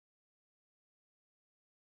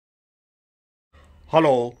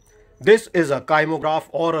Hello, this is a Kymograph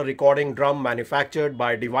or a recording drum manufactured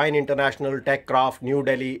by Divine International Techcraft, New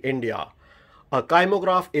Delhi, India. A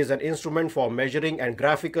kymograph is an instrument for measuring and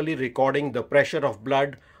graphically recording the pressure of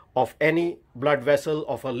blood of any blood vessel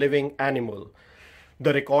of a living animal.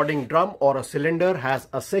 The recording drum or a cylinder has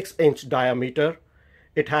a 6-inch diameter.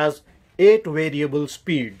 It has 8 variable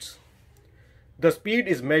speeds. The speed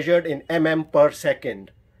is measured in mm per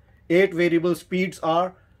second. 8 variable speeds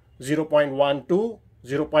are 0.12,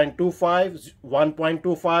 0.25,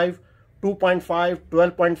 1.25, 2.5,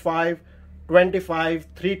 12.5, 25,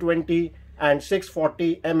 320 and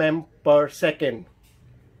 640 mm per second.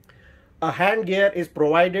 A hand gear is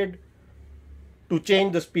provided to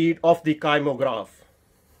change the speed of the kymograph.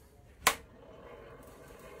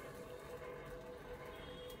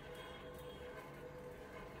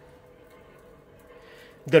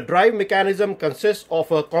 The drive mechanism consists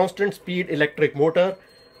of a constant speed electric motor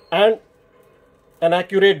and an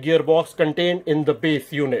accurate gearbox contained in the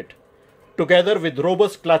base unit, together with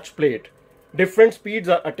robust clutch plate. Different speeds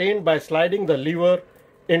are attained by sliding the lever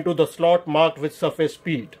into the slot marked with surface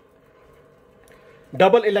speed.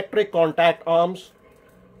 Double electric contact arms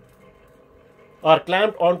are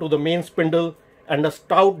clamped onto the main spindle and a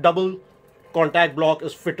stout double contact block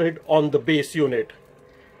is fitted on the base unit.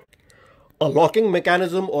 A locking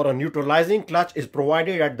mechanism or a neutralizing clutch is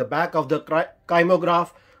provided at the back of the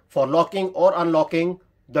kymograph for locking or unlocking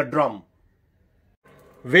the drum.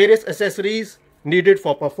 Various accessories needed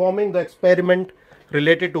for performing the experiment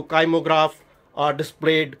related to kymograph are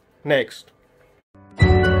displayed next.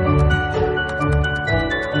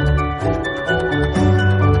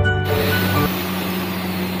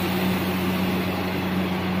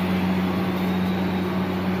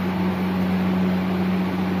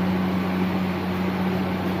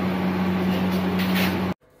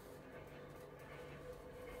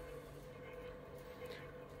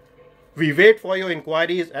 We wait for your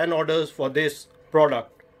inquiries and orders for this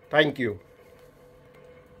product. Thank you.